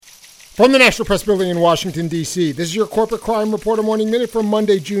From the National Press Building in Washington, D.C., this is your Corporate Crime Reporter Morning Minute for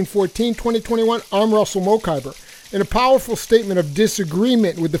Monday, June 14, 2021. I'm Russell Mokhiber. In a powerful statement of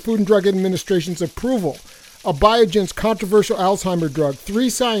disagreement with the Food and Drug Administration's approval of Biogen's controversial Alzheimer's drug, 3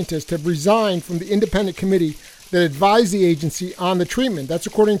 scientists have resigned from the independent committee that advised the agency on the treatment. That's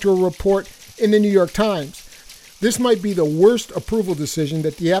according to a report in the New York Times. This might be the worst approval decision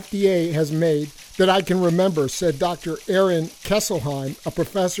that the FDA has made that I can remember, said Dr. Aaron Kesselheim, a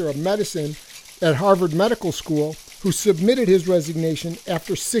professor of medicine at Harvard Medical School, who submitted his resignation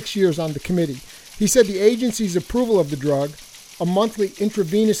after 6 years on the committee. He said the agency's approval of the drug, a monthly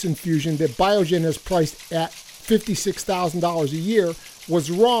intravenous infusion that Biogen has priced at $56,000 a year,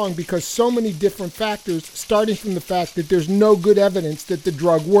 was wrong because so many different factors, starting from the fact that there's no good evidence that the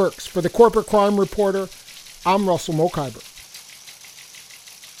drug works. For the Corporate Crime Reporter, I'm Russell Mokhiber.